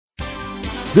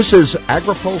This is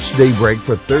AgriPulse Daybreak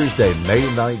for Thursday, May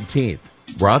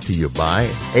 19th, brought to you by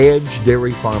Edge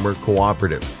Dairy Farmer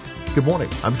Cooperative. Good morning.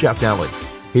 I'm Jeff Daly.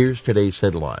 Here's today's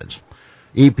headlines.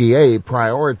 EPA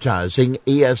prioritizing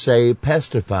ESA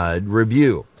pesticide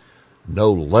review.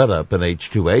 No let-up in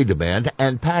H2A demand,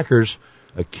 and packers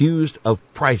accused of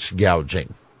price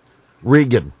gouging.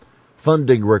 Regan,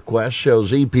 funding request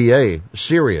shows EPA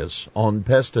serious on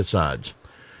pesticides.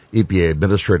 EPA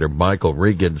Administrator Michael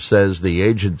Regan says the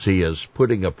agency is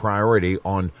putting a priority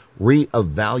on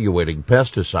reevaluating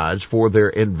pesticides for their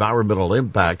environmental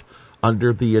impact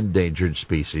under the Endangered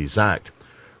Species Act.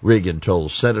 Regan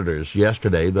told senators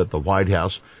yesterday that the White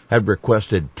House had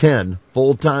requested 10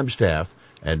 full-time staff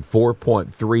and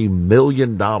 $4.3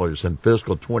 million in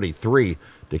fiscal 23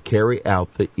 to carry out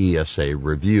the ESA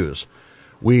reviews.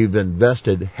 We've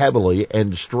invested heavily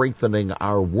in strengthening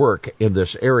our work in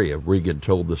this area, Regan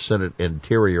told the Senate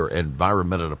Interior,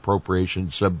 Environment and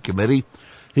Appropriations Subcommittee.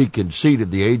 He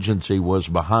conceded the agency was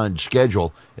behind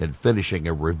schedule in finishing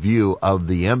a review of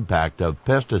the impact of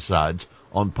pesticides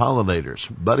on pollinators,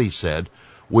 but he said,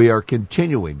 "We are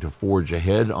continuing to forge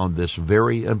ahead on this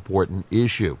very important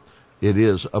issue. It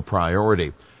is a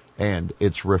priority, and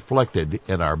it's reflected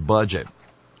in our budget."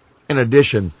 In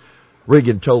addition,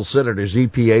 Regan told senators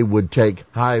EPA would take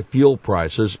high fuel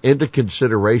prices into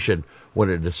consideration when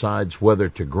it decides whether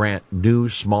to grant new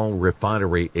small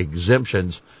refinery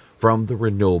exemptions from the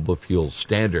renewable fuel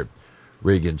standard.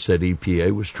 Regan said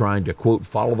EPA was trying to, quote,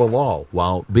 follow the law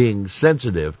while being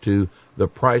sensitive to the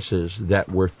prices that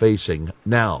we're facing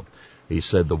now. He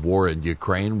said the war in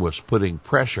Ukraine was putting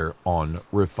pressure on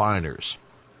refiners.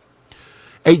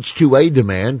 H2A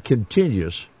demand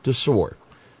continues to soar.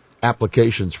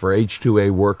 Applications for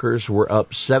H2A workers were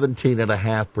up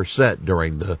 17.5%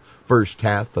 during the first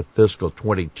half of fiscal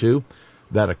 22.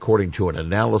 That according to an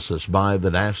analysis by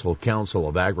the National Council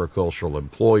of Agricultural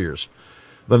Employers.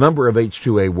 The number of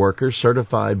H2A workers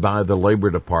certified by the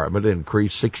Labor Department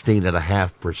increased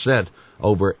 16.5%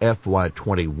 over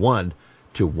FY21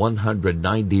 to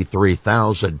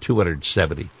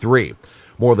 193,273.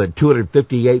 More than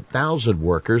 258,000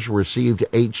 workers received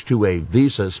H2A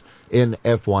visas in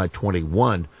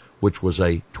FY21, which was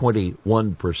a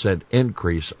 21%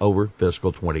 increase over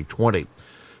fiscal 2020.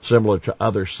 Similar to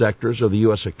other sectors of the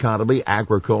U.S. economy,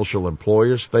 agricultural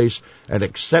employers face an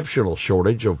exceptional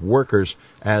shortage of workers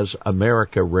as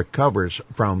America recovers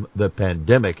from the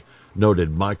pandemic,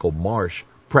 noted Michael Marsh,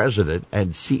 President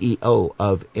and CEO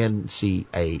of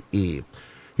NCAE.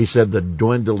 He said the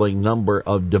dwindling number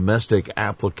of domestic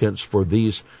applicants for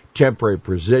these temporary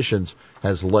positions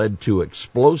has led to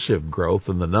explosive growth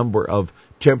in the number of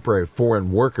temporary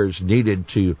foreign workers needed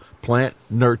to plant,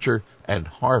 nurture, and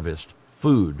harvest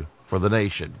food for the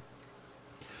nation.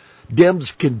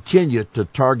 Dems continue to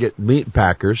target meat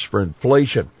packers for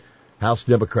inflation. House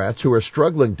Democrats, who are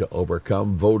struggling to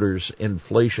overcome voters'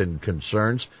 inflation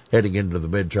concerns heading into the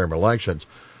midterm elections,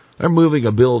 are moving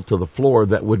a bill to the floor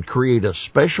that would create a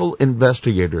special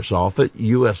investigator's office,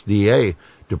 USDA,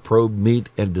 to probe meat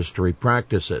industry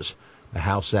practices. The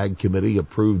House Ag Committee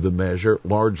approved the measure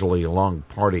largely along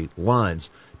party lines,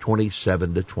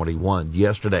 27-21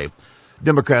 yesterday.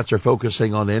 Democrats are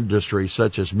focusing on industries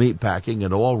such as meat packing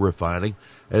and oil refining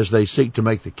as they seek to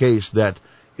make the case that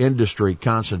industry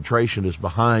concentration is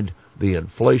behind the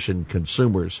inflation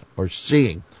consumers are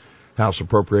seeing. House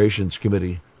Appropriations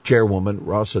Committee Chairwoman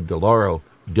Rosa DeLauro,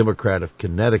 Democrat of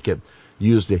Connecticut,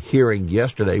 used a hearing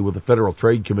yesterday with the Federal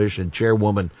Trade Commission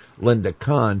Chairwoman Linda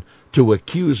Kahn to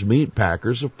accuse meat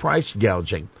packers of price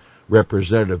gouging.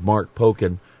 Representative Mark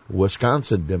Pocan,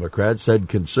 Wisconsin Democrat, said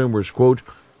consumers, quote,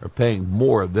 are paying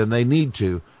more than they need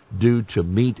to due to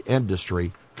meat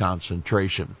industry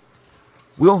concentration.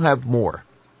 We'll have more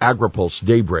AgriPulse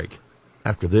Daybreak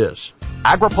after this.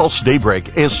 AgriPulse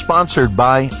Daybreak is sponsored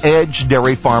by Edge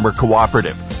Dairy Farmer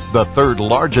Cooperative, the third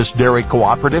largest dairy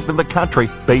cooperative in the country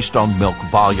based on milk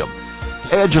volume.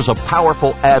 Edge is a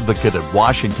powerful advocate in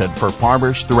Washington for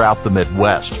farmers throughout the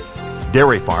Midwest.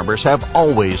 Dairy farmers have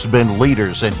always been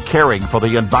leaders in caring for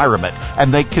the environment,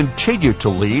 and they continue to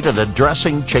lead in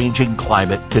addressing changing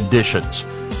climate conditions.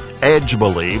 Edge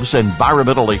believes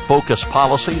environmentally focused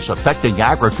policies affecting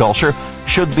agriculture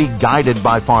should be guided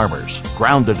by farmers,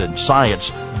 grounded in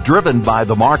science, driven by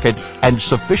the market, and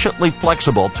sufficiently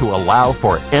flexible to allow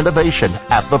for innovation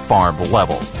at the farm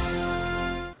level.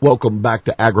 Welcome back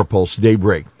to AgriPulse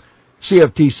Daybreak.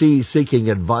 CFTC seeking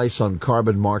advice on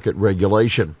carbon market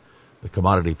regulation. The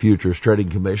Commodity Futures Trading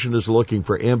Commission is looking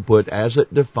for input as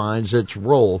it defines its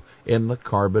role in the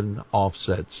carbon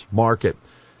offsets market.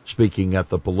 Speaking at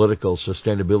the Political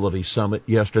Sustainability Summit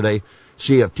yesterday,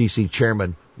 CFTC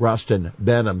Chairman Rustin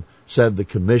Benham said the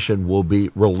commission will be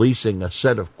releasing a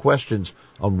set of questions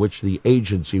on which the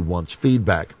agency wants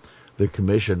feedback. The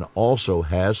commission also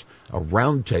has a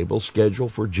roundtable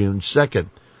scheduled for June 2nd.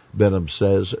 Benham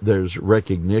says there's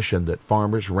recognition that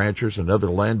farmers, ranchers, and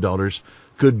other landowners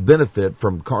could benefit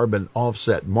from carbon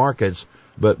offset markets,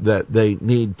 but that they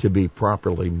need to be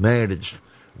properly managed.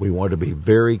 We want to be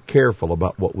very careful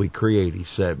about what we create, he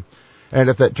said. And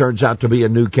if that turns out to be a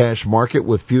new cash market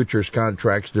with futures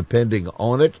contracts depending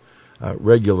on it,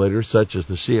 regulators such as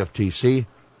the CFTC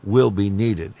will be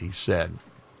needed, he said.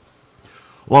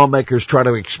 Lawmakers try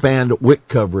to expand WIC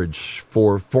coverage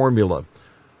for formula.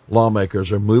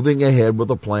 Lawmakers are moving ahead with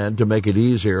a plan to make it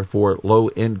easier for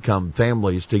low-income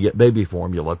families to get baby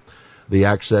formula. The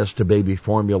Access to Baby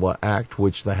Formula Act,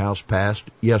 which the House passed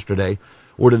yesterday,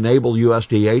 would enable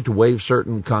USDA to waive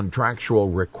certain contractual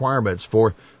requirements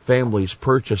for families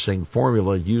purchasing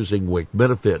formula using WIC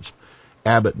benefits.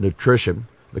 Abbott Nutrition,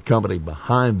 the company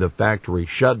behind the factory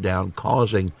shutdown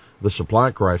causing the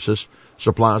supply crisis,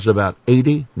 supplies about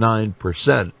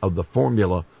 89% of the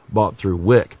formula bought through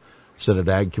WIC. Senate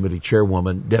Ag Committee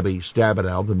Chairwoman Debbie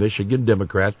Stabenow, the Michigan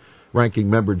Democrat, Ranking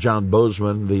Member John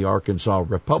Boozman, the Arkansas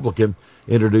Republican,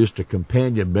 introduced a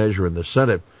companion measure in the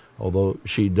Senate, although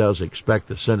she does expect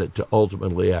the Senate to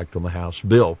ultimately act on the House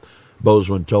bill.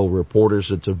 Boozman told reporters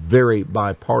it's a very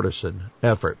bipartisan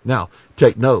effort. Now,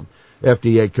 take note,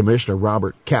 FDA Commissioner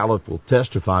Robert Califf will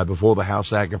testify before the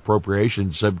House Ag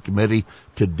Appropriations Subcommittee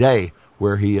today,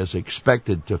 where he is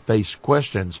expected to face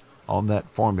questions on that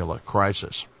formula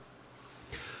crisis.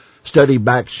 Study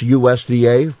backs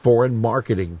USDA foreign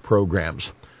marketing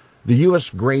programs. The U.S.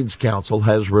 Grains Council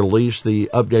has released the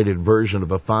updated version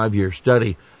of a 5-year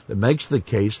study that makes the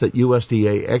case that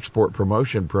USDA export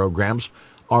promotion programs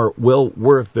are well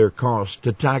worth their cost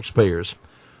to taxpayers.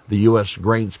 The U.S.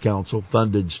 Grains Council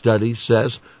funded study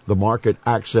says the Market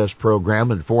Access Program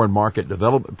and Foreign Market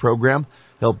Development Program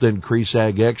helped increase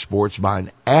ag exports by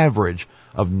an average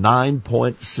of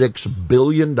 $9.6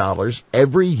 billion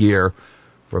every year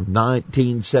from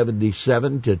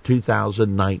 1977 to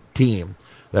 2019.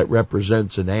 That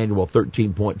represents an annual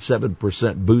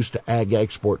 13.7% boost to ag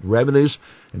export revenues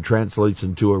and translates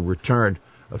into a return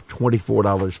of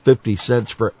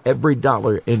 $24.50 for every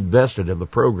dollar invested in the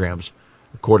programs,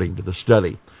 according to the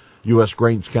study. U.S.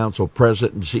 Grains Council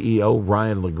President and CEO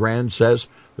Ryan LeGrand says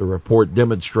the report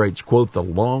demonstrates, quote, the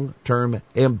long-term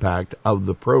impact of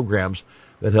the programs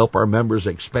that help our members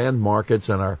expand markets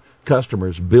and our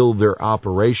customers build their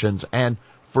operations and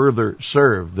further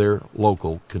serve their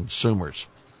local consumers.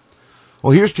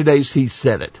 Well, here's today's He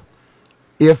Said It.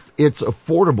 If it's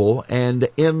affordable and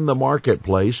in the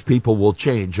marketplace, people will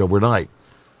change overnight.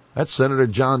 That's Senator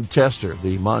Jon Tester,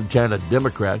 the Montana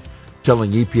Democrat,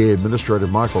 telling EPA Administrator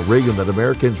Michael Regan that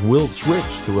Americans will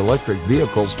switch to electric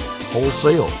vehicles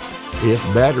wholesale if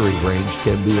battery range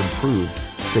can be improved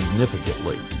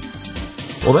significantly.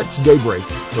 Well, that's Daybreak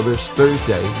for this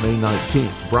Thursday, May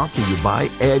 19th, brought to you by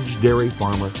Edge Dairy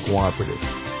Farmer Cooperative.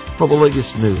 For the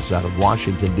latest news out of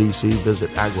Washington, D.C., visit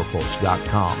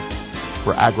agripulse.com.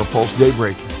 For AgriPulse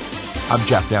Daybreak, I'm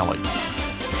Jeff Daly.